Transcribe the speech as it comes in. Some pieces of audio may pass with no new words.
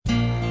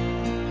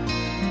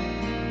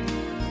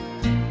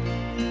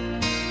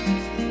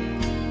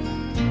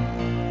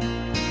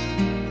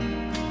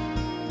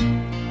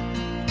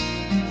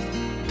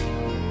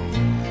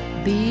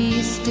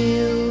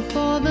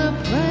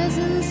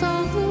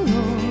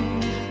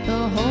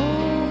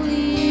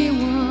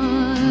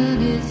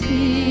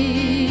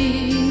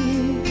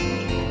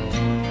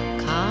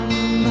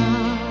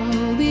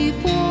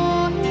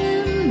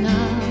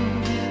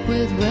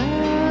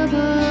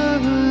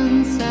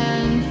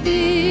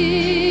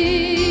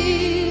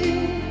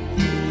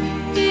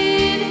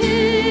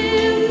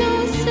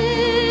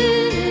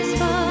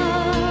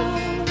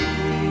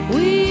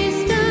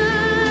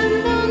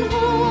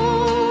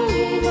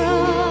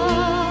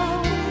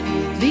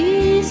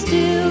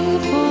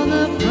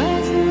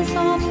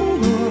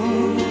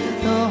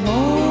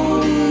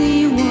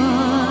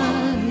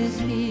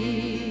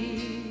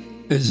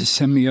Eżis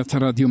semmija ta'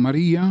 Radju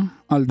Marija,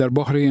 għal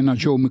darboħra jena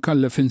ġew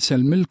mikallef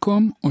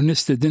insellmilkom u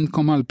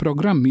nistedinkom għal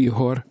programm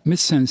ieħor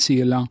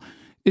mis-sensiela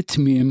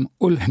Tmiem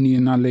u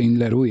Ħniena Lejn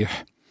l-Erwieħ.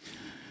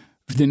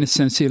 F'din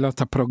is-sensiela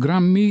ta'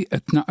 programmi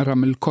qed naqra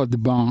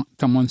mill-kotba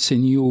ta'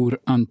 Monsinjur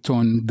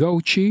Anton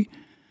Gawċi,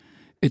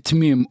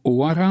 Tmiem u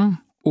wara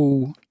u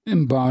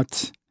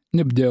imbagħad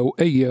nibdew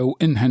ejjew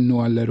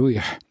inħennu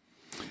għall-Erwieħ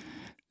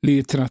li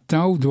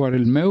jitrattaw dwar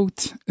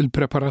il-mewt,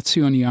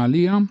 il-preparazzjoni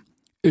għalija,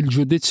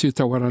 il-ġudizzju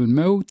ta' wara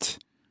l-mewt,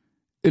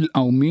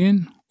 il-qawmien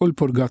u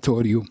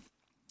l-purgatorju.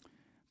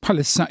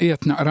 Bħalissa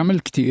qiegħed naqra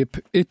mill-ktieb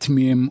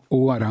Tmiem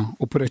u wara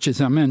u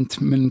preċiżament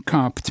minn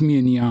kap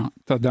 8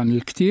 ta' dan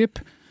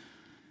il-ktieb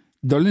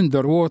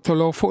dolindor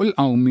wotolo fuq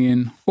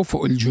il-qawmien u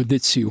fuq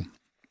il-ġudizzju.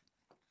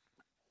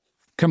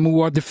 Kemm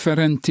huwa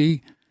differenti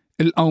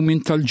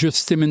il-qawmien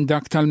tal-ġusti minn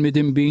dak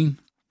tal-midinbin?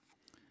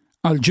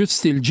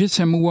 Għal-ġusti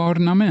l-ġisem huwa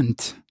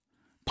ornament,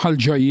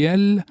 bħal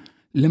ġojjell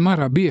li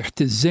mara bih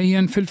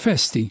tiżżejjen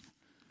fil-festi.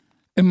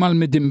 Imma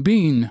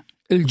l-midinbin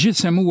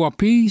il-ġisem huwa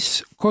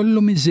pis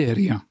kollu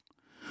miżerja.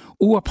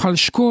 Huwa bħal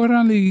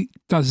xkora li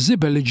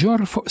taż-żibel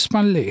iġorr fuq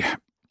spallejh.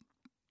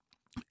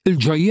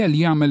 Il-ġojjell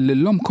jagħmel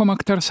lil-omkom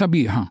aktar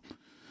sabiħa.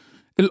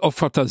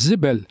 Il-qoffa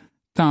taż-żibel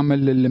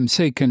tagħmel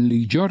lill-imsejken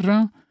li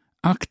jġorra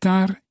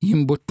aktar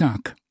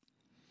jimbuttak.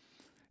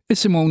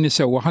 Isimgħuni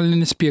sewwa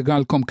ħalli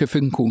nispjegalkom kif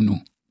inkunu.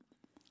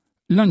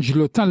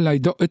 L-anġlu Alla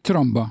jdoq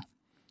it-tromba.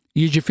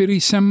 Jiġifieri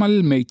jsemma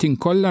l-mejtin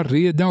kollha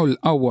r-rieda u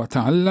l-qawwa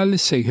ta' Alla li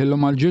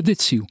sejħilhom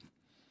għall-ġudizzju.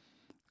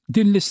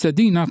 Din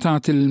l-istedina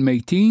tagħti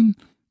lill-mejtin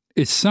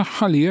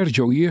is-saħħa li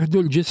jerġgħu jieħdu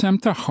l-ġisem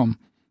tagħhom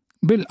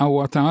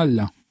bil-qawwa ta'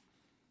 Alla.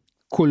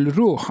 Kull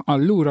ruħ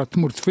allura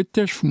tmur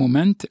tfittex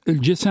f'mument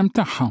il-ġisem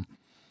tagħha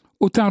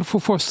u tarfu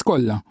fost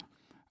kollha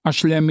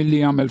għax l-hemm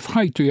li jagħmel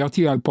f'ħajtu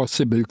jagħtiha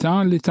l-possibilità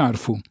li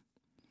tarfu.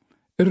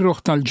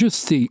 Ir-ruħ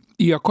tal-ġusti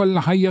hija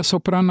kollha ħajja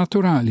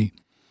sopranaturali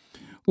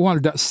u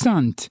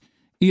għaldaqstant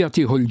hija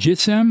tieħu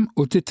l-ġisem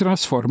u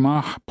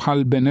titrasformah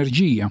bħal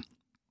b'enerġija.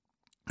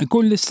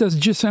 Ikun l-istess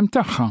ġisem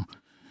tagħha,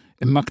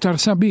 imma aktar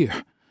sabiħ,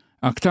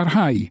 aktar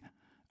ħaj,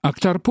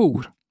 aktar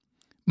pur,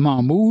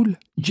 magħmul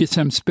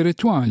ġisem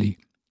spiritwali,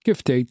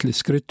 kif tgħid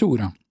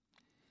l-Iskrittura.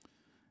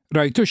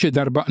 Rajtu xi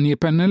darba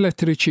qniepen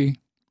elettriċi?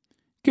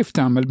 Kif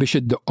tagħmel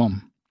biex iddoqhom?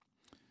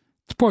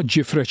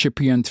 Tpoġġi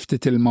f'reċipjent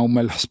ftit ilma u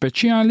melħ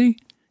speċjali,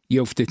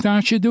 jew ftit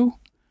aċidu,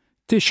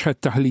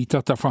 tixħed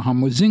taħlita ta'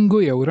 faħam u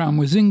żingu jew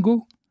ramu żingu,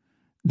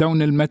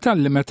 dawn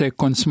il-metalli meta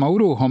jkonsmaw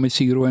ruħhom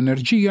isiru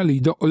enerġija li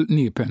jdoqqu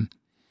l-qniepen.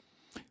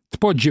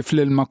 Tpoġġi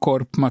fl-ilma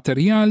korp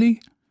materjali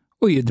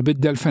u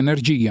jitbiddel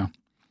f'enerġija.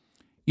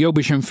 Jew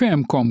biex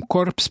infehmkom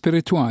korp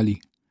spiritwali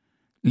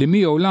li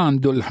miegħu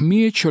għandu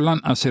l-ħmieġ u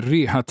lanqas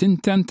ir-riħa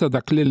tinten ta'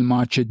 dak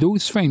l-ilma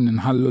aċidus fejn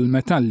inħallu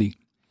l-metalli.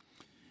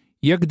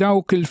 Jekk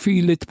dawk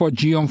il-fili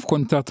tpoġġihom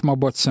f'kuntatt ma'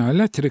 bozza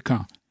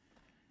elettrika,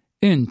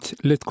 int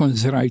li tkun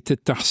żrajt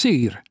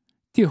it-taħsir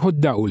tieħu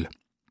d-dawl.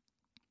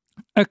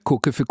 Ekku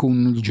kif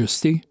ikunu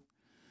l-ġusti.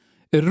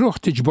 Ir-ruħ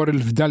tiġbor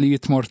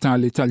il-fdalijiet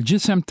mortali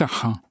tal-ġisem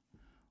tagħha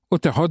u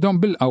teħodhom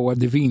bil-qawwa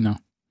divina.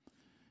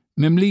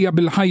 Mimlija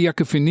bil-ħajja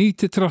kif inhi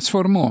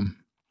titrasformhom.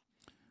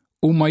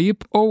 Huma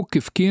jibqgħu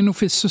kif kienu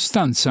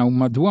fis-sustanza u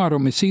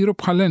madwarhom isiru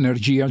bħal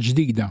enerġija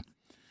ġdida.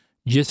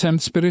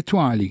 Ġisem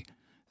spiritwali,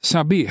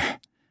 sabiħ,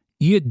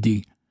 jiddi,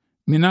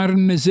 mingħajr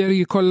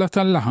il-miżerji kollha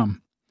tal-laħam,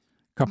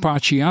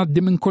 kapaċi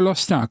jgħaddi minn kull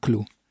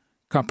ostaklu,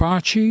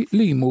 kapaċi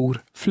li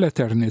jmur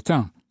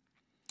fl-eternità.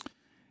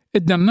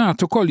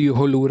 Id-dannat ukoll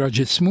jieħu lura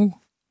ġismu,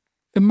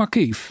 imma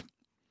kif?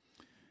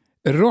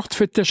 Ir-ruħ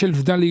tfittex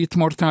il-fdalijiet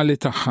mortali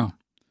tagħha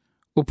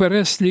u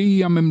peress li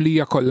hija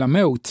mimlija kollha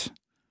mewt,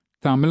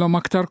 tagħmilhom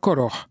aktar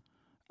koroħ,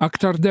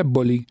 aktar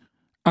debboli,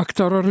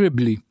 aktar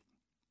orribbli.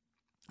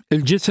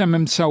 Il-ġisem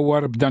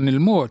imsawwar b'dan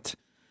il-mod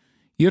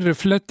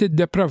jirrifletti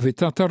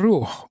d-depravità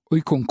tar-ruħ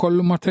u jkun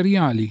kollu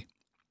materjali.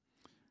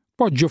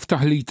 Poġġu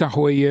f'taħlita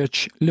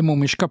ħwejjeġ li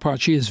mhumiex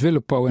kapaċi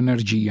jiżviluppaw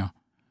enerġija.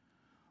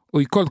 U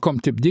jkollkom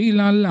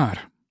tibdila għall-ar.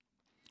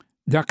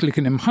 Dak li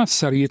kien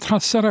imħassar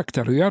jitħassar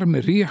aktar u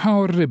jarmi riħa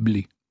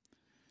orribbli.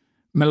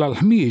 Mela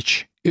l-ħmieġ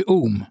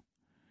iqum,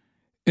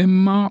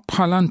 imma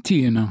bħal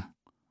antina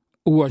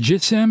huwa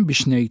ġisem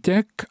biex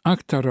ngħidlek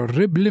aktar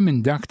orribbli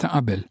minn dak ta'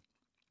 qabel.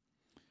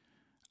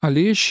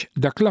 Għaliex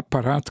dak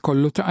l-apparat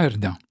kollu ta'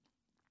 erda.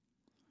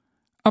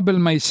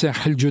 Qabel ma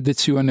jseħħ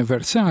il-ġudizzju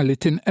universali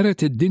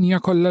tinqeret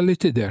id-dinja kollha li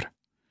tidher.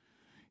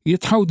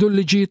 Jitħawdu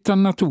l-liġijiet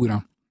tan-natura.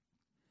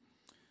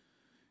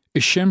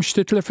 Ix-xemx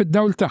titlef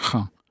id-dawl tagħha,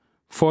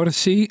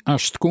 forsi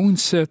għax tkun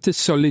se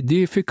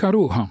tissolidifika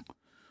ruħha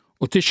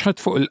u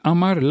tixħed fuq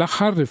il-qamar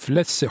l-aħħar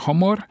riflessi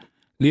ħomor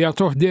li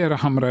jagħtuh dera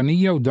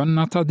ħamranija u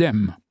donna ta'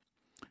 demm.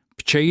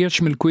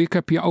 Bċejjeġ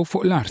mill-kwiekeb jaqgħu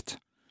fuq l-art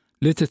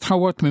li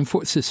titħawat minn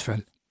fuq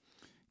s'isfel.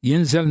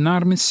 Jinżel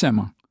nar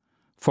mis-sema,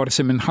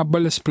 forsi minħabba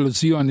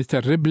l-esplużjoni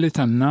terribbli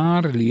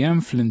tan-nar li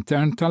hemm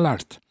fl-intern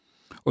tal-art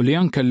u li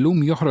anke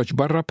llum joħroġ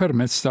barra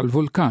permezz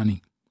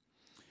tal-vulkani.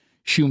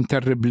 Xjum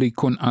terribbli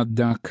jkun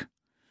għaddak.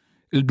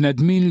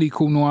 Il-bnedmin li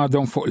jkunu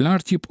għadhom fuq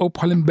l-art jibqgħu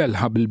bħal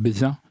imbelħa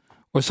bil-biża'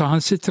 u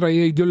saħansitra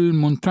jgħidu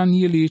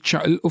l-muntanji li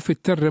jiċċaqilqu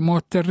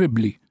fit-terremot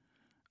terribbli,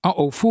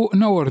 aqgħu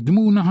fuqna u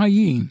ordmuna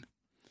ħajjin.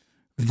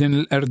 F'din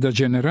l-qerda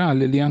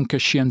ġenerali li anke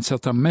x-xjenza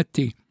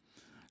tammetti,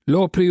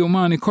 l-opri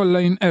umani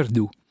kollha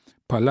jinqerdu,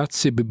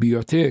 palazzi,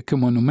 biblioteki,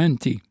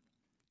 monumenti,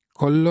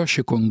 kollox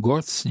ikun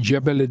gozz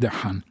ġebel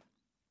idaħħan.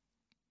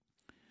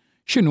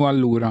 X'inhu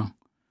allura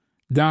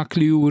dak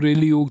li juri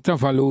li hu ta'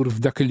 valur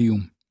f'dak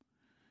il-jum?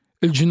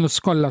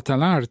 Il-ġnus kollha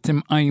tal-art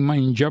imqajma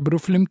jinġabru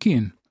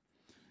flimkien.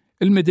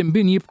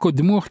 Il-midinbin jibku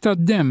dmuħ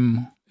tad-demm,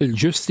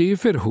 il-ġusti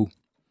jifirħu.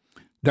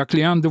 Dak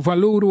li għandu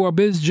valur huwa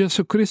biss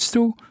Ġesu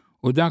Kristu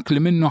u dak li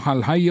minnu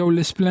ħal-ħajja u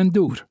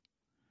l-isplendur.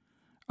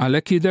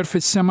 Għalhekk jidher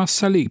fis-sema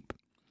s-salib.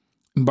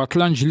 Imbagħad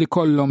l-anġli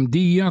kollhom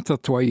dija ta'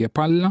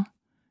 twajjeb Alla,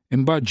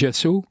 imbagħad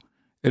Ġesu,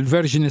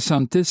 il-Verġini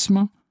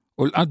Santissima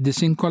u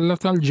l-qaddisin kollha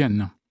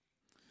tal-ġenna.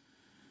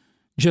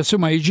 Ġesu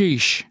ma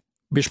jiġix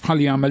biex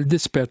bħal jagħmel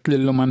dispett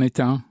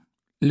lill-umanità,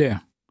 le.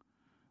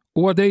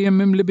 Huwa dejjem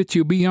mimli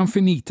bitjubija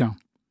infinita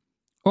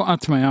u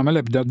qatt ma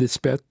jagħmel ebda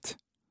dispett.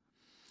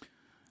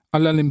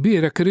 Alla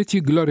l-imbierek irid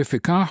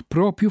jigglorifikah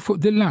propju fuq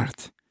din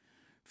l-art,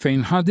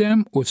 fejn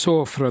ħadem u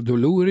sofra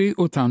doluri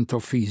u tant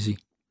offiżi.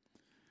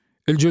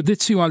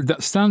 Il-ġudizzju għal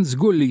daqstant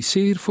żgur li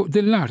jsir fuq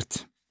din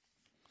l-art.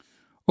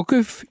 U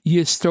kif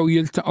jistgħu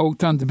jiltaqgħu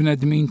tant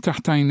bnedmin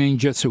taħt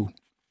għajnejn Ġesu?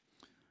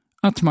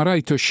 Qatt ma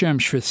rajtu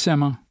x-xemx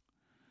fis-sema.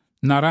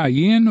 Nara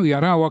jien u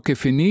jarawha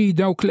kif inhi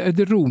dawk li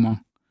qegħdin Ruma,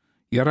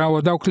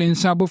 jarawha dawk li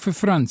jinsabu fi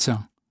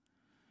Franza.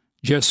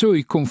 Ġesu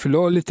jkun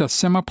fil-għoli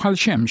tas-sema bħal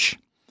xemx,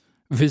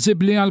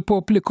 viżibbli għal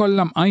popli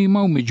kollha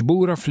mqajma u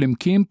miġbura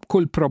flimkien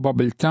b'kull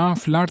probabilità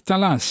fl-art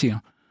tal-Asja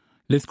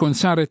li tkun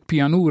saret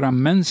pjanura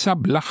immensa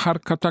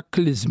bl-aħħar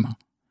kataklizma.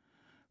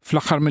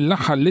 Fl-aħħar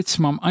mill-aħħar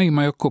l-itzma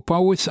mqajma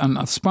jokkupaw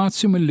anqas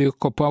spazju milli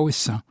jokkupaw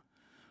issa,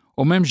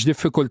 u m'hemmx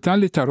diffikultà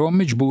li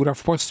tarahom miġbura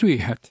f'post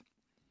wieħed.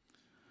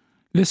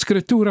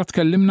 L-Iskrittura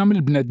tkellimna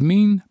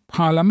mill-bnedmin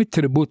bħala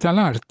mit-tribu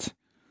tal-art,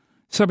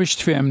 sabiex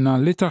tfehmna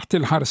li taħt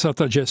il-ħarsa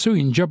ta' Ġesu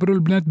jinġabru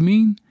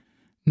l-bnedmin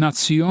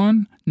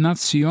nazzjon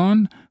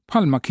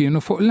bħalma kienu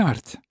fuq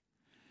l-art.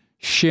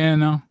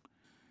 Xena,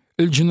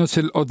 il-ġnus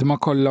il-qodma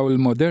kollha u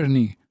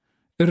l-moderni,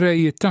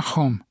 ir-rejjiet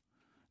tagħhom,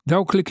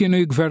 dawk li kienu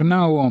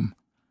jgvernawhom,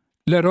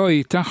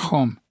 l-eroji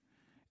tagħhom,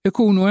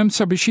 ikunu hemm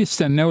sabiex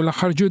jistennew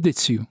l-aħħar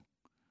ġudizzju.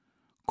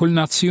 Kull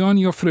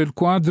nazzjon joffri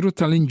l-kwadru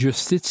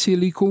tal-inġustizzji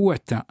li jkun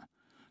wettaq,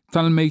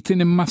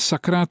 tal-mejtin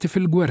immassakrati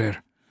fil-gwerer,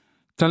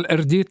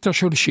 tal-qerdiet ta'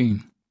 xulxin.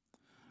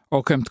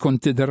 U kemm tkun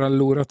tidher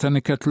allura ta'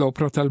 niket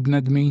l-opra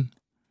tal-bnedmin?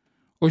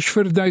 U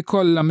x'firda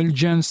jkollha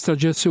mill-ġens ta'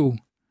 Ġesu,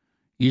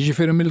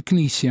 jiġifieri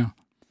mill-Knisja,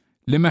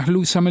 li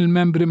meħlusa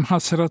mill-membri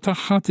mħassra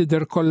tagħha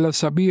tidher kollha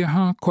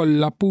sabiħa,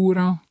 kollha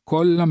pura,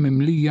 kollha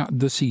mimlija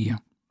qdusija.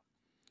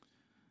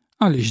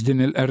 Għaliex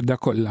din il-qerda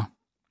kollha?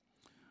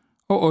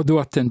 Oqgħodu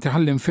attenti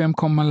ħalli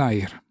nfehmkom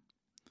malajr.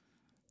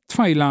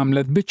 Tfajla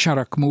għamlet biċċa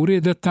rakmur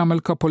iridet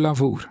tagħmel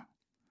kapolavur.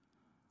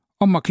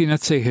 Omma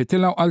kienet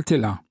sejħitilha u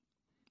qaltilha: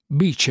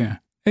 Biċe,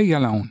 ejja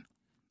hawn.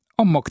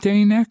 Ommok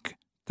tgħinek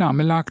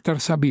tagħmilha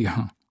aktar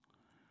sabiħa.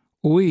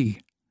 U hi,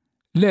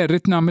 le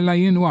rrid nagħmilha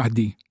jien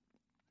waħdi.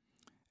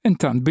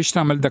 Intant biex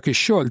tagħmel dak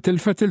ix-xogħol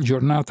tilfet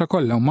il-ġurnata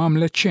kollha u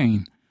m'għamlet xejn,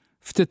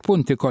 ftit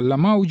punti kollha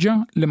mawġa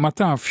li ma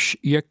tafx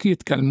jekk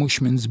jitkellmux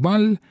minn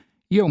żball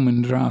jew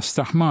minn ras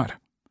ta' ħmar.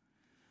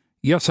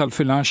 Jasal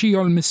fil-għaxija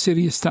u l-missier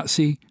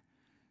jistaqsi: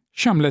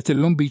 X'għamlet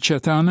illum biċċa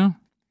tagħna?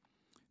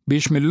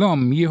 Biex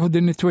mill-omm jieħu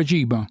din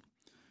it-tweġiba.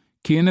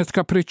 Kienet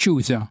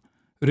kapriċċjuża,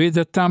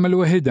 riedet tagħmel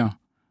weħidha,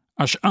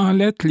 għax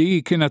qalet li hi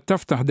kienet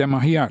taf taħdem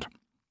aħjar.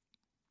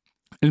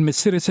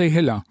 Il-missier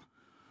sejħilha,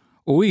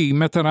 u hi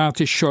meta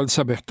ragħet ix-xogħol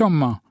sabiħ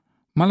tomma,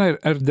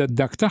 malajr qerdet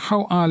dak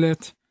tagħha u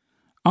qalet: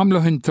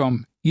 Għamlu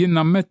intom, jien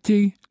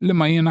nammetti li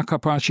ma jiena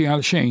kapaċi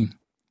għal xejn.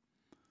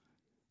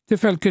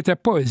 Tifel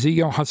kiteb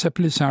poeżija u ħaseb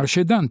li sar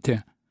xi Dante.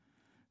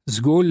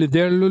 Żgur li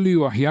derlu li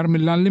hu aħjar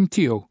mill-għallim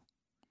tiegħu.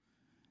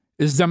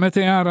 Iżda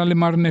meta jara li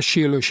ma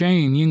rnexxielu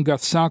xejn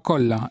jingazza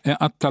kollha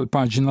iqatta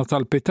l-paġna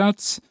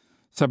tal-pitazz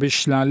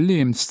sabiex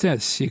l-għalliem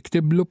stess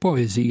jiktiblu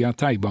poeżija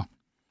tajba.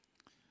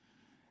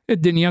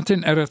 Id-dinja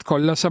tinqered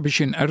kollha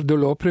sabiex jinqerdu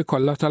l-opri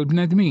kollha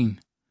tal-bnedmin.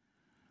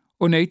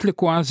 U ngħid li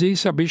kważi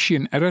sabiex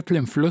jinqered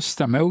l-influss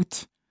ta'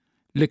 mewt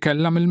li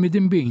kellha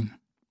mill-midinbin.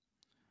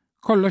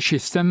 Kollox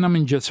jistenna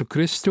minn Ġesu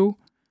Kristu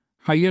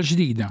ħajja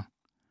ġdida,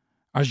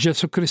 għax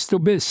Ġesu Kristu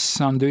biss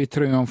għandu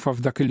jitrionfa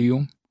f'dak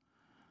il-jum.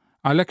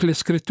 Għalhekk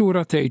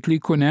l-Iskrittura tgħid li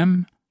jkun hemm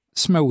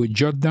smewwiet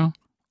ġodda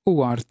u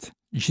art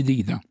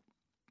ġdida.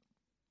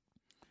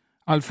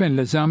 Għalfejn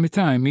l-eżami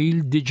ta'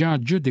 Emil diġà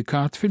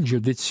ġġudikat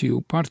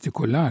fil-ġudizzju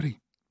partikolari.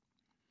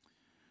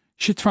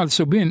 Xi tfal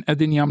subien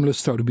qegħdin jagħmlu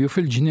storbju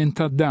fil-ġnien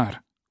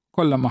tad-dar,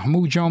 kollha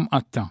maħmuġa u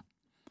mqatta.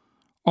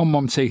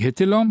 Ommhom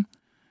sejħitilhom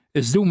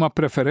iżda huma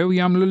preferew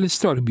jagħmlu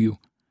l-istorbju,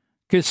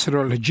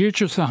 kisru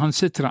l-ħġieġ u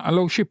saħansitra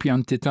qalgħu xi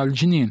pjanti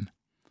tal-ġnien.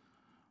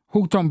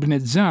 Ħuthom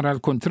bniet żgħar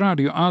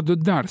għall-kontrarju għadu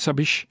d-dar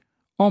sabiex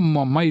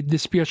ommhom ma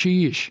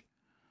jiddispjaċijiex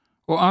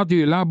u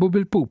għadu jilagħbu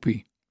bil-pupi.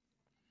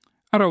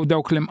 Araw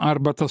dawk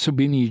l-imqarba ta'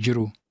 subien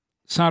jiġru,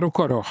 saru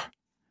koroħ.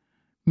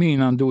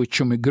 Min għandu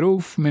wiċċu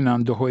migruf, min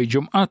għandu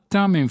ħwejġu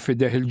mqatta, min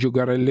fideħ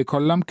il-ġugarelli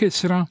kollha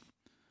mkisra.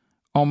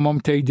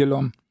 Ommhom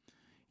tgħidilhom: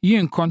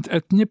 jien kont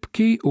qed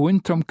nibki u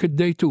intom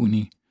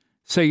kiddejtuni,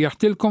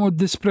 sejjaħtilkom u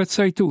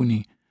ddisprezzajtuni,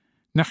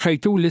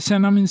 neħħejtuli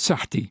sena minn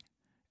saħħti,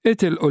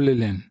 itilqu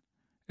lilin,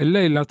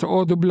 illejla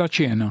toqgħodu bla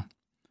ċena.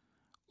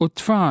 U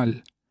t-tfal: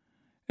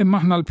 imma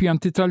aħna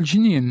l-pjanti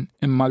tal-ġnien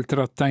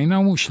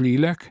immaltrattajna mhux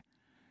lilek,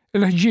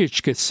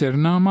 il-ħġieġ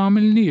kissirna ma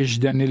għamilniex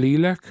dan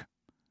lilek.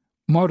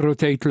 Morru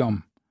tgħidlhom,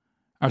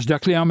 għax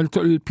dak li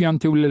għamiltu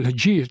l-pjanti u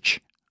l-ħġieġ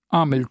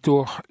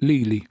għamiltuh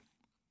lili.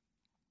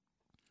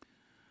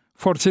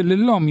 Forsi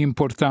lil-lom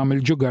jimportam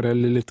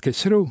il-ġugarelli li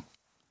tkissru?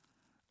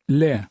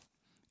 Le,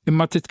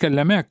 imma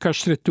titkellem hekk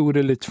għax trid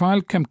turi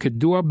l-tfal kemm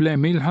kidduha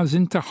bl-emil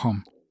ħażin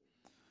tagħhom.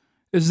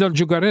 Iżda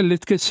l-ġugarelli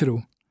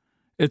tkissru.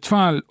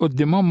 It-tfal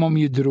quddiem ommhom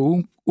jidhru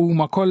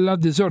huma kollha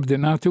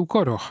diżordinati u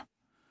koroħ.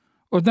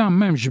 U dan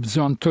m'hemmx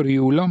bżonn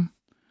turjulhom.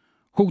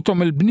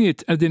 Ħutom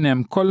il-bniet qegħdin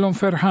hemm kollhom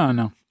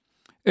ferħana.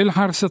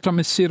 Il-ħarsa ta'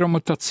 missierhom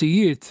u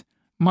tazzijiet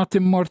ma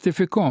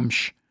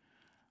timmortifikomx,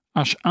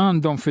 għax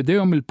għandhom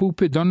fidejhom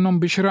il-pupi donnom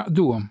biex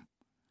raqduhom.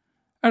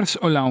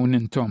 Ersqu hawn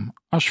intom,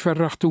 għax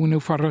ferraħtuni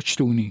u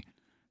farraġtuni,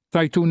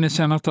 tajtuni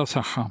sena ta'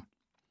 saħħa.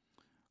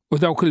 U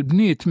dawk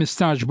il-bniet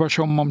mistaġba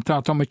x'ommhom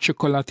tagħthom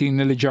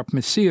iċ-ċikolatini li ġab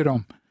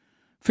missierhom,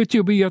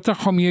 fit-tjubija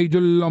tagħhom jgħidu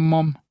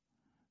l-ommhom: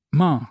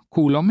 ma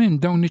kulhom minn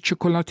dawn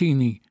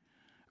iċ-ċikolatini,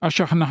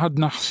 għax aħna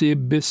ħadna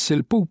ħsieb biss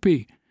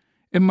il-pupi,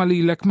 imma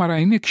lilek ma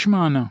rajnikx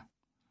magħna.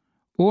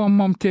 U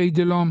ommhom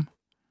tgħidilhom: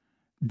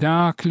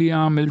 dak li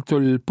għamiltu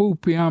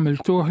l-pupi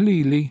għamiltuh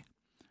lili,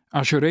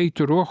 għax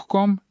rejtu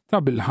ruħkom ta'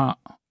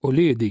 bilħaq u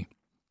liedi.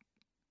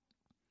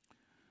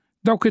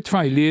 Dawk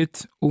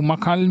it-tfajliet huma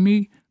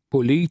kalmi,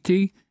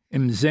 puliti,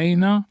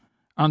 imżejna,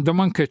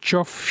 għandhom anke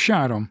ċoff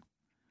f'xarhom.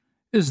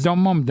 Iżda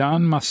ommhom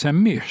dan ma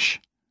semmihx,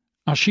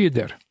 għax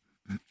jidher.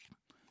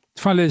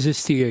 Tfal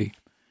eżistijej,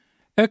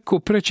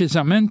 ekku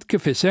preċiżament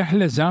kif iseħħ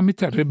l-eżami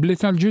terribbli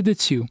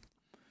tal-ġudizzju.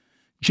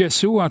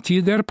 Ġesu għad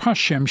jidher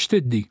bħax-xemx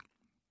tiddi.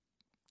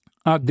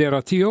 Għad-dera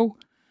tiegħu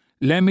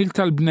l-emil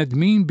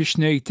tal-bnedmin biex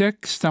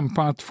ngħidlek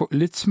stampat fuq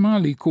l-itzma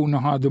li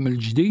jkunu ħadu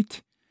mill-ġdid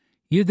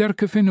jidher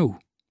kif inhu.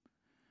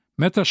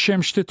 Meta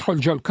x-xemx tidħol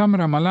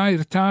ġol-kamra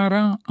malajr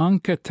tara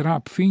anke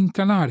trab fin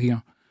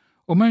tal-arja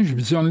u m'hemmx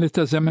bżonn li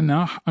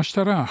teżaminaħ għax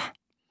taraħ.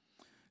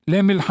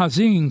 L-emil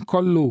ħażin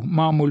kollu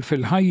magħmul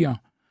fil-ħajja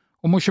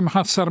u mhux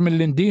imħassar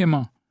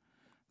mill-indiema.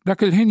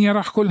 Dak il-ħin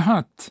jaraħ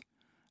kulħadd,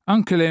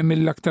 anke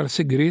l-emil l-aktar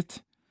sigrit,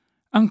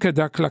 anke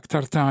dak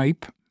l-aktar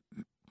tajb.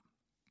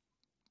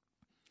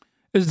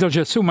 Iżda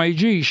Ġesu ma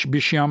jiġix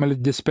biex jagħmel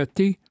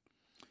id-dispetti,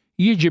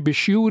 jiġi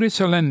biex juri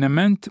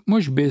solennement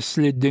mhux biss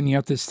li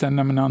d-dinja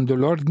tistenna minn għandu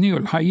l-ordni u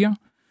l-ħajja,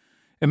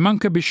 imma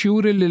anke biex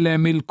juri li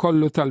l-emil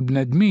kollu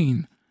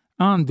tal-bnedmin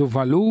għandu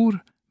valur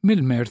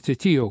mill-merti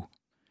tiegħu.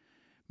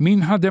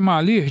 Min ħadem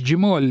għalih ġie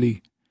molli,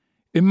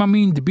 imma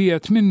min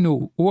dbiet minnu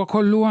huwa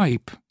kollu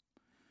għajb.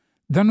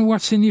 Dan huwa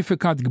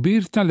sinifikat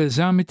kbir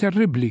tal-eżami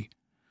terribbli.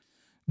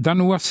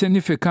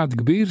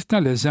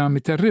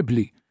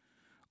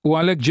 U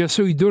għalhekk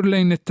Ġesu jdur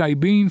lejn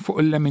it-tajbin fuq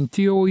il-lemin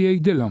tiegħu u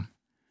jgħidilhom: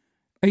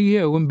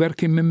 ejjew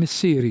imberkin minn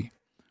missieri,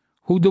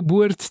 ħudu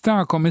bwirt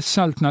tagħkom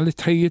is-saltna li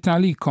tħejjit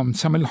għalikom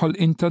sa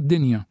mill-ħolqien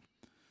tad-dinja.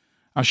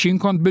 Għax jien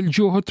kont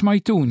bil-ġuħ u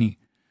tmajtuni,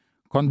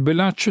 kont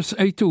bil-għatx u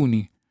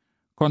sqejtuni,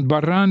 kont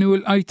barrani u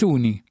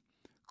lqajtuni,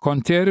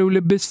 kont teri u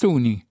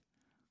libbistuni,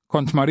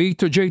 kont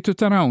marit u ġejtu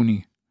tarawni,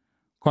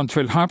 kont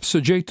fil-ħabs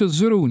u ġejtu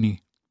żuruni.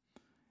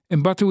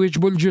 Imbagħad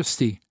wieġbu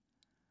l-ġusti: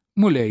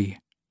 mulej,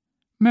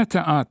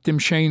 meta qatt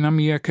timxejna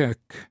miegħek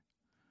hekk?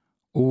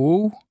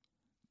 U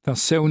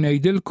tassew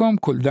ngħidilkom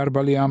kull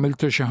darba li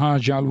għamiltu xi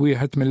ħaġa għal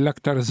wieħed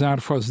mill-aktar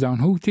żgħar fost dawn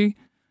ħuti,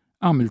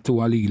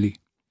 għamiltuha lili.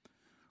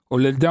 U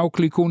lil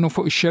dawk li jkunu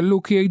fuq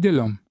ix-xelluk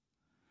jgħidilhom: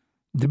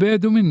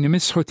 dbedu minni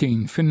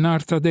misħutin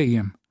fin-nar ta'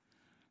 dejjem,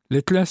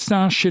 li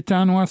tlesta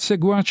għax-xitan u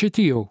għas-segwaċi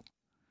tiegħu.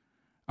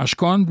 Għax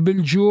kont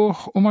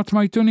bil-ġuħ u ma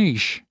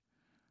tmajtunix,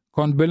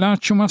 kont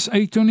bil-għatx u ma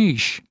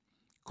sqejtunix,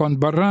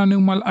 kont barrani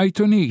u ma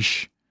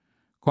lqajtunix,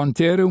 kont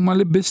teri u ma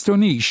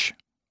libbistunix,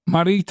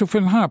 maritu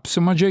fil-ħabs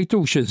u ma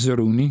ġejtux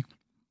iżżuruni.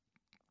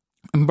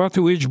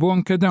 Imbagħad wieġbu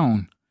anke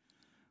dawn: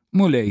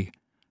 mulej,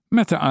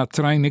 meta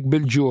qatt rajnik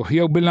bil-ġuħ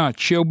jew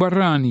bil-għatx jew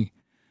barrani,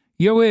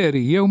 jew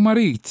eri jew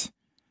marit,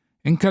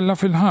 inkella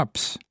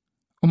fil-ħabs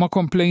u ma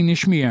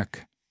komplejnix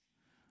miegħek?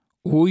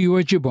 U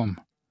jweġibhom: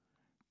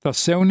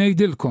 tassew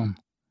ngħidilkom,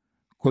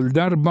 kull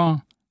darba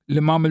li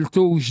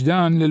m'għamiltux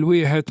dan lil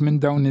wieħed minn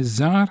dawn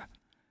iż-żgħar,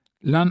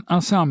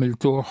 lanqas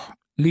għamiltuh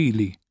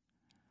lili.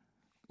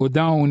 U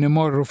dawn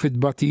imorru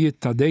fid-tbatijiet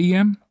ta'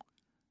 dejjem,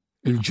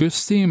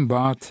 il-ġusti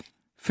mbagħad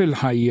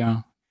fil-ħajja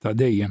ta'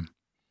 dejjem.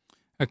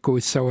 Ekku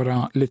issa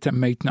wara li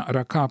temmejt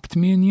naqra kap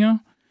 8,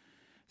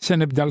 se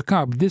nibda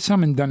l-kap 9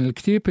 minn dan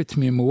il-ktieb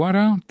it-tmiem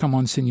wara ta'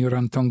 Monsinjur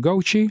Anton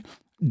Gawċi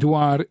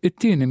dwar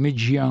it-tieni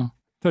miġja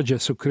ta'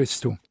 Ġesu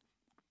Kristu.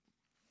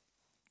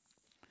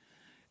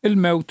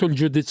 Il-mewt u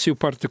l-ġudizzju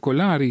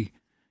partikolari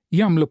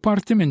jagħmlu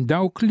parti minn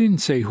dawk li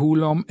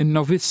nsejħulhom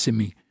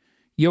in-novissimi,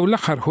 jew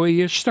l-aħħar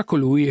ħwejjeġ ta'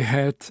 kull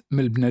wieħed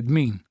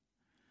mill-bnedmin.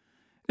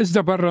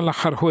 Iżda barra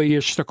l-aħħar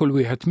ħwejjeġ ta' kull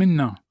wieħed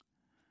minna,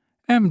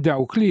 hemm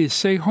dawk li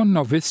jissejħu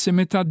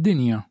novissimi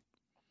tad-dinja.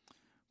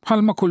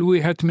 Bħalma kull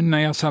wieħed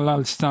minna jasal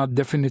għal stat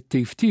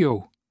definittiv tiegħu,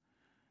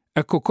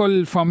 hekk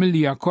ukoll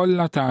il-familja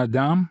kollha ta'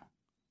 Adam,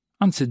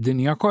 anzi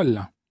d-dinja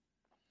kollha.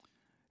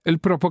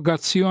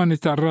 Il-propagazzjoni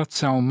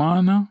tar-razza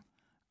umana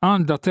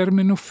għandha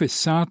terminu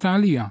fissata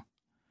għalija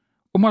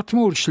u ma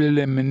tmurx lil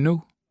hemm minnu,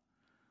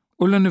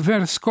 u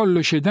l-univers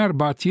kollu xi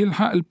darba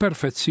jilħaq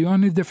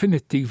il-perfezzjoni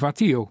definittiva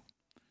tiegħu.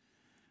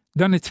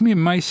 Dan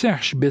it-tmiem ma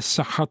jseħħx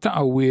bis-saħħa ta'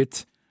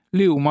 qawwiet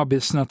li huma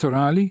biss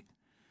naturali,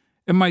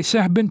 imma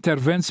jseħħ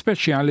b'intervent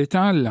speċjali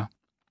ta' Alla.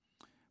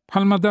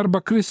 Bħalma darba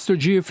Kristu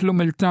ġie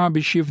fl-umiltà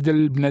biex jifdel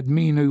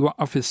il-bnedmin u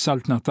jwaqqaf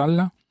is-saltna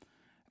tal-Alla,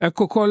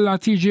 hekk ukoll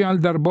tiġi għal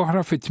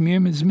darb'oħra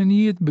fit-tmiem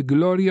iż-żminijiet bi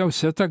glorja u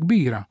seta'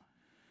 kbira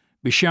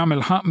biex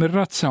jagħmel ħaq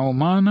mir-razza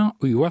umana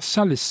u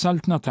jwassal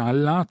is-saltna ta'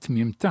 Alla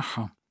tmiem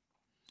tagħha.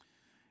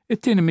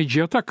 It-tieni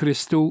miġja ta'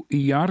 Kristu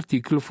hija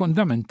artiklu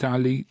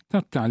fundamentali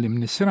tat-tagħlim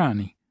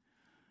nisrani.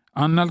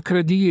 Għandna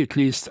l-kredijiet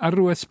li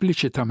jistqarru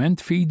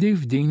espliċitament fidi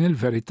f'din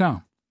il-verità.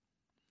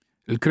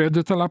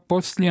 Il-kredu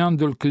tal-Apostli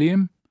għandu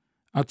l-kliem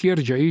għad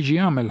jerġa'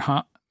 jiġi jagħmel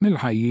ħaq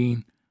mill-ħajjin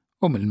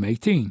u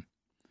mill-mejtin.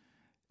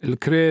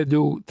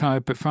 Il-kredu ta'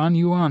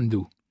 Epifanju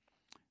għandu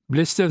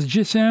bl-istess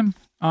ġisem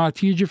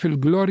għad jiġi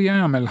fil-glorja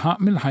jagħmel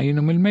ħaq mill-ħajjin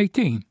u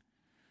mill-mejtin.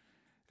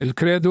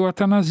 Il-kredu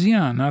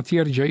Atanazjan għad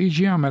jerġa'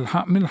 jiġi jagħmel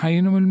ħaq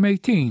mill-ħajjin u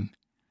mill-mejtin.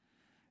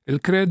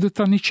 Il-kredu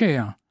ta'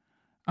 Niċea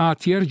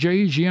għad jerġa'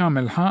 jiġi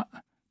jagħmel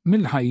ħaq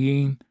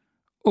mill-ħajjin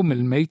u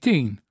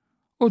mill-mejtin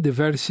u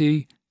diversi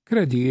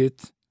kredijiet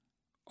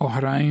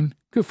oħrajn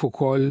kif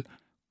ukoll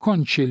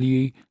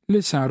konċilji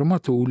li saru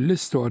matul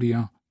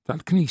l-istorja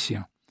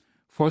tal-Knisja.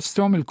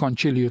 Fosthom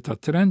il-Konċilju ta'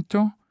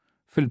 Trento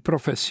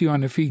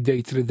fil-professjoni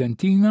Fidei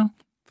Tridentina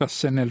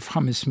tas-sena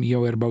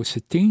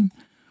 1564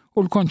 u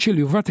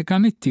l-Konċilju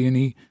Vatikan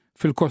it-tieni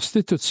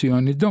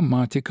fil-Kostituzzjoni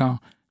Dogmatika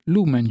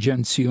Lumen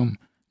Gentium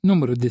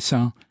numru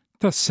 9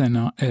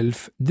 tas-sena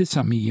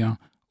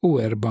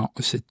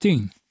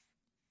 1964.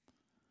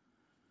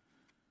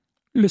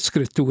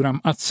 L-Iskrittura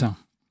mqazza.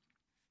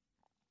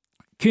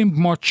 Kien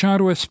b'mod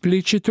ċar u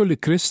espliċitu li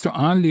Kristu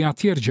qal li għad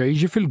jerġa'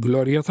 jiġi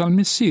fil-glorja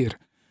tal-Missier,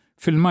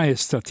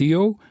 fil-majesta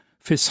tiegħu,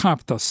 fis-sħab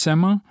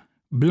tas-sema,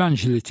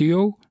 bl-anġli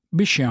tiegħu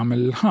biex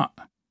jagħmel il-ħaq.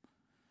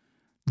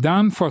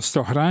 Dan fost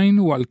oħrajn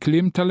huwa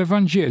l-kliem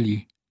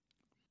tal-Evanġelji.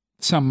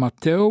 San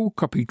Mattew,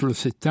 kapitlu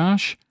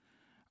 16,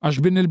 għax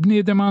bin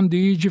il-bniedem għandu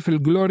jiġi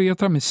fil-glorja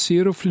ta'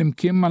 Missieru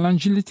fl-imkien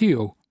mal-anġli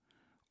tiegħu,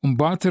 u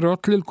mbagħad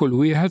irott lil kull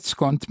wieħed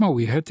skont ma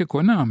wieħed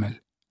ikun għamel.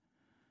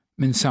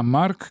 Minn San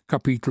Mark,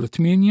 kapitlu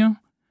 8,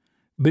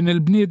 bin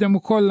il-bniedem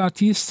ukoll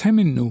għad jistħi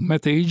minnu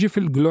meta jiġi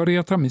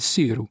fil-glorja ta'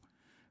 Missieru,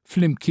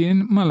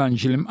 fl-imkien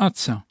mal-anġli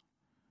mqazza.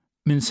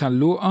 Minn San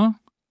Luqa,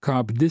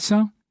 kap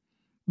 9,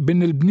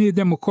 bin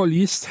il-bniedem ukoll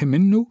jistħi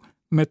minnu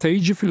meta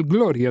jiġi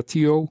fil-glorja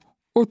tiegħu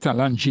u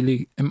tal-anġli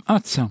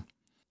imqazza.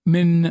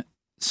 Minn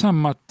San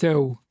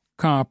Mattew,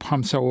 kap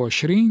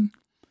 25,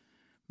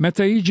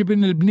 meta jiġi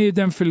bin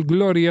il-bniedem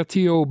fil-glorja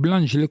tiegħu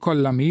bl-anġli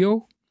kollha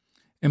miegħu,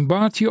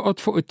 imbagħad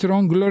joqgħod fuq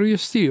it-tron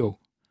glorjus tiegħu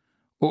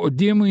u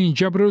qudiemu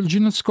jinġabru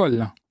l-ġinus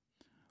kollha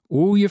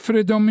u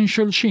jifredhom minn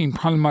xulxin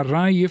bħal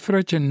marraj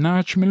jifreġ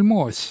in-naċ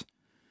mill-mos.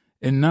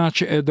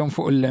 In-naċ qiegħdhom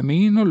fuq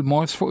il-lemin u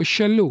l-mos fuq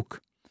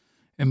ix-xelluk.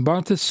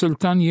 Imbagħad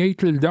is-sultan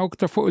jgħid lil dawk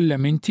ta' fuq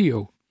il-lemin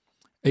tiegħu: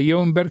 ejjew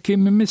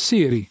imberkin minn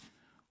missieri,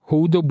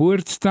 ħudu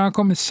bwirt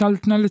tagħkom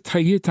is-saltna li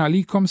tħejjiet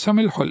għalikom sa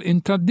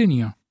mill-ħolqien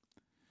tad-dinja.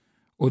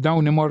 U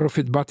dawn imorru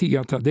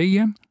fit-tbatija ta'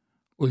 dejjem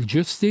u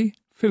l-ġusti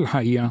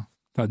fil-ħajja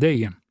ta'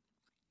 dejjem.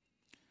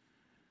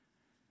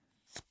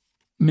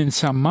 Minn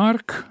San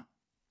Mark,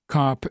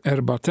 kap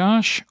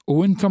 14,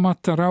 u intom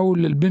attaraw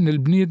lil bin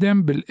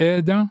il-bniedem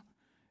bil-qiegħda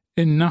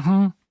in-naħa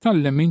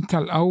tal-lemin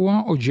tal-qawwa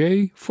u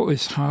ġej fuq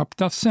is-sħab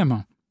tas-sema.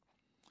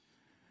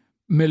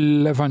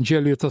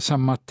 Mill-Evanġelju ta'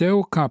 San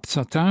Mattew, kap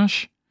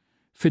 19,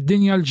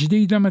 fid-dinja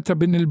l-ġdida meta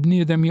bin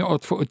il-bniedem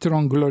joqgħod fuq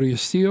it-tron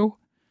glorjus tiegħu,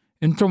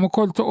 intom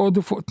ukoll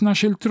toqgħodu fuq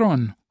 12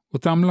 tron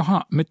u tagħmlu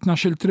ħaq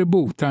mit-12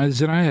 tribù ta'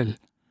 Iżrael.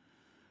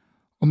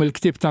 U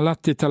mill-ktieb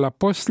tal-Atti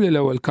tal-Apostli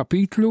l-ewwel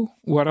kapitlu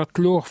wara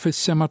tluħ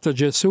fis-sema ta'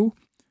 Ġesu,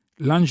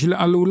 l-anġli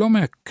qalulhom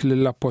hekk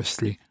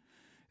lill-Apostli: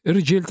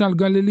 irġiel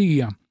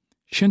tal-Galilija,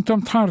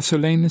 x'intom tħarsu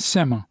lejn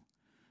is-sema?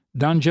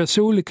 Dan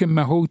Ġesu li kien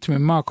meħud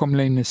minn magħkom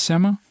lejn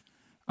is-sema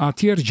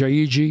għad jerġa'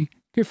 jiġi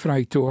kif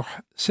rajtuh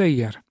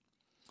sejjer.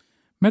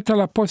 Meta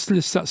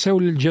l-Apostli staqsew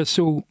lil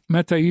Ġesu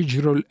meta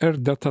jiġru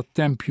l-qerda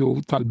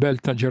tat-Tempju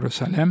tal-Belt ta'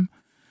 Ġerusalemm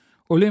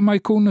u li ma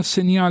jkunu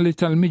s-sinjali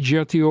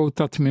tal-miġja tiegħu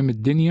ta' tmiem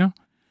id-dinja,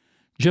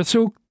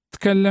 Ġesu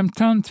tkellem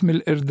tant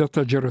mill-qerda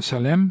ta'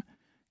 Ġerusalemm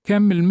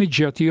kemm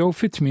il-miġja tiegħu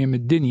fi tmiem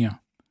id-dinja.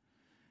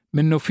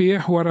 Minnu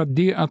fih wara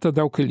d-dieqa ta'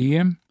 dawk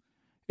il-jiem,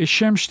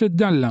 ix-xemx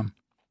tiddallam,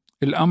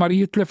 il-qamar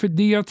jitlef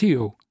id-dija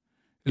tiegħu,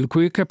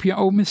 il-kwiekeb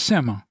jaqgħu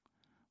mis-sema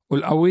u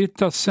l-qawwiet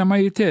tas-sema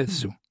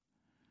jiteżżu.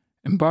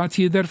 Imbagħad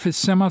jidher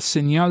fis-sema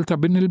s-sinjal ta'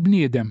 bin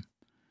il-bniedem,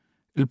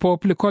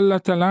 Il-popli kollha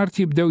tal-art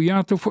jibdew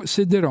jagħtu fuq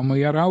sidrhom u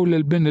jaraw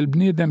lil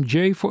il-bniedem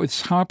ġej fuq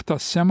is-sħab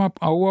tas-sema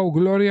b'qawwa u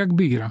glorja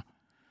kbira.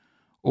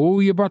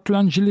 U jibgħat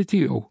l-anġli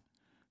tiegħu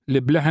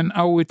li bleħen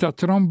qawwi ta'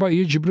 tromba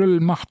jiġbru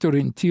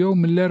l-maħturin tiegħu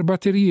mill-erba'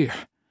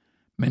 tirjieħ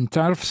minn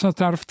tarf sa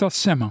tarf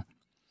tas-sema.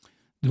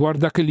 Dwar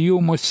dak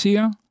il-jum u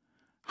s-sija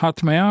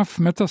ħadd ma jaf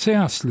meta se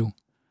jaslu,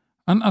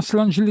 anqas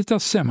l-anġli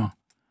tas-sema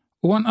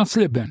u anqas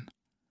l-iben.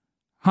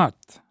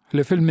 Ħadd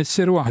li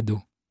fil-missier waħdu.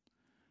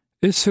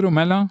 Issru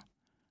mela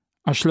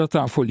għax la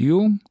tafu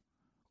l-jum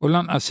u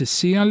lanqas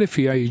is-sija li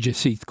fiha jiġi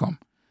sitkom.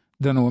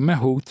 Dan huwa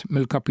meħud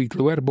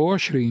mill-kapitlu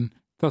 24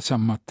 ta'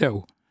 San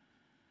Mattew.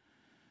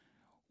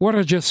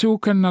 Wara Ġesu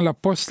kellna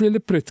l-apostli li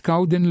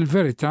pritkaw din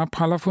il-verità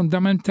bħala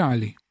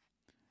fundamentali.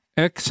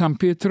 Hekk San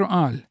Pietru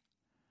qal: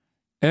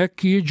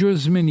 hekk jiġu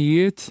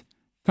żminijiet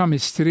ta'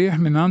 mistrieħ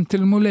mingħand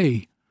il-mulej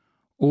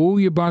u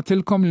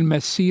jibgħatilkom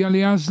il-Messija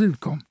li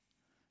għażlilkom,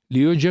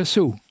 li hu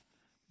Ġesu,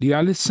 li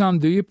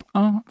għalissandu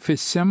jibqa'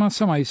 fis-sema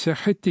sa ma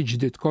jseħħ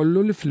it-tiġdid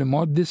kollu li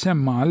fl-modi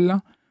semma Alla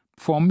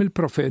b'fomm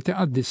il-profeti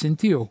qaddisin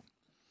tiegħu.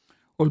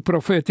 U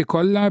l-profeti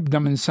kollha ebda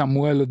minn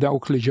Samwel u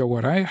dawk li ġew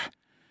warajh,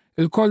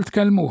 il-koll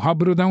tkellmu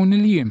ħabbru dawn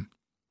il-jiem.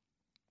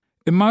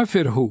 Imma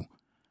firħu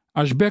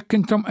għax bekk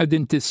intom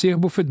qegħdin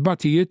tissieħbu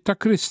fit-tbatijiet ta'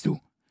 Kristu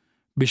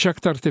biex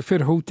aktar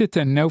tifirħu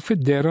titennew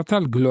fid-dera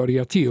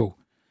tal-glorja tiegħu.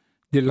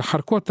 Din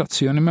l-aħħar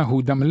kwotazzjoni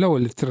meħuda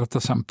mill-ewwel ittra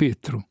ta' San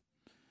Pietru.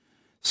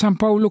 San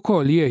Pawlu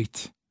ukoll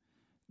jgħid: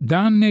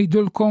 dan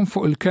ngħidulkom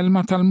fuq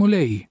il-kelma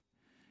tal-mulej.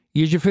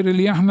 Jiġifieri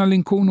li aħna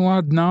li nkunu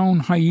għadna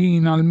hawn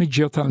ħajjin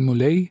għall-miġja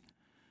tal-mulej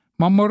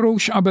ma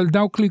mmorrux qabel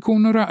dawk li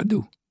jkunu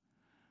raqdu.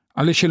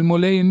 Għaliex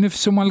il-mulej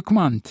innifsu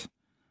mal-kmand,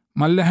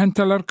 mal-leħen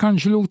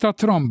tal-arkanġlu ta'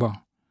 tromba.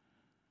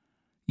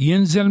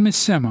 Jinżel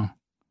mis-sema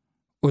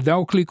u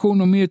dawk li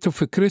jkunu mietu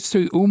fi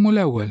Kristu jqumu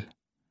l-ewwel.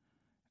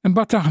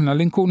 Imbagħad aħna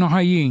li nkunu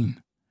ħajjin,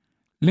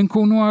 li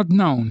nkunu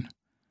għadna hawn,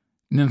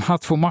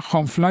 ninħatfu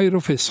magħhom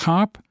fl-ajru fi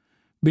sħab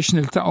biex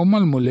niltaqgħu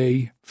mal-mulej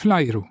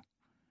fl-ajru.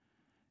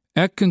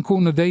 Hekk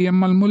inkunu dejjem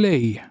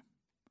mal-mulej.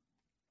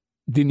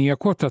 Din hija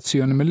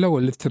kwotazzjoni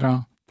mill-ewwel ittra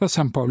ta'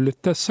 San Pawlu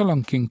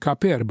lit-Tessalonkin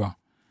kap 4.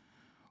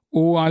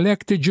 U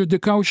għalhekk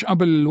tiġġudikawx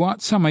qabel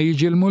il-waqt sa ma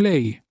jiġi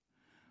l-mulej.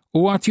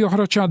 U għad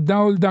joħroġ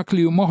għad-dawl dak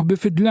li hu moħbi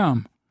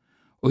fid-dlam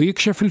u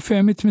jikxef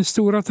il-fehmiet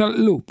mistura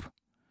tal-qlub.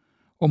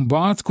 U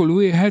mbagħad kull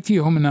wieħed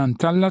jieħu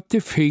mingħand Alla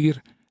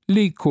t-tifħir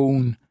li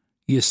jkun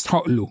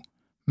jistħoqlu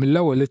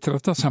mill-ewwel ittra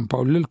ta' San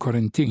Pawlu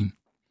lill-Korintin.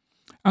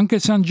 Anke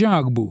San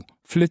Ġagbu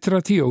fl-ittra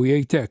tiegħu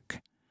jgħid hekk: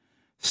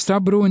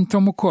 stabru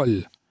intom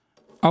ukoll,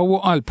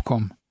 qawwu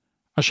qalbkom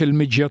għax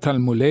il-miġja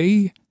tal-mulej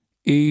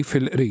hi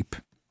fil-qrib.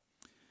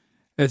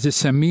 Eżis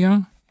semmija,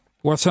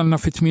 wasalna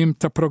fi tmiem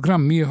ta'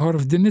 programm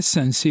ieħor f'din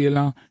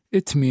is-sensiela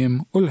it-tmiem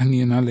u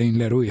l-ħniena lejn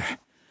l-Erwieħ.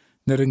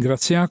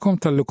 Nirringrazzjakom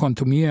tal-li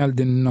kontu miegħi għal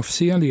din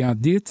in-nofsija li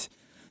għaddiet.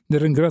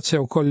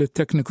 Nirringrazzja wkoll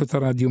it-tekniku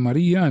ta' Radju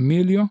Marija,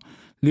 Emilio,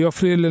 li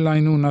offri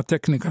l-għajnuna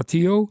teknika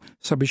tiegħu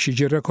sabiex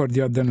jiġi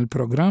rekordjat dan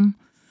il-programm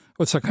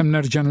u sakemm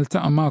nerġa'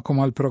 niltaqa'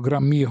 magħkom għal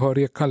programm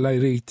ieħor jekk Alla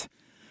jrid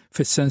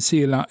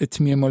fis-sensiela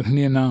it-tmiem u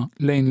l-ħniena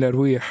lejn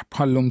l-Erwieħ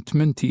bħallum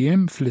 8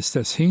 ijiem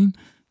fl-istess ħin,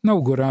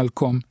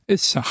 nawguralkom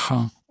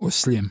is-saħħa u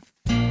s-sliem.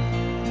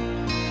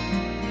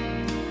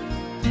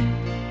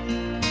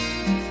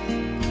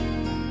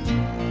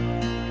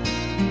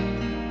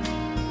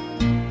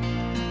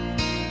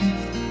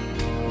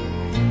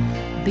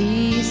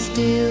 Be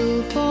still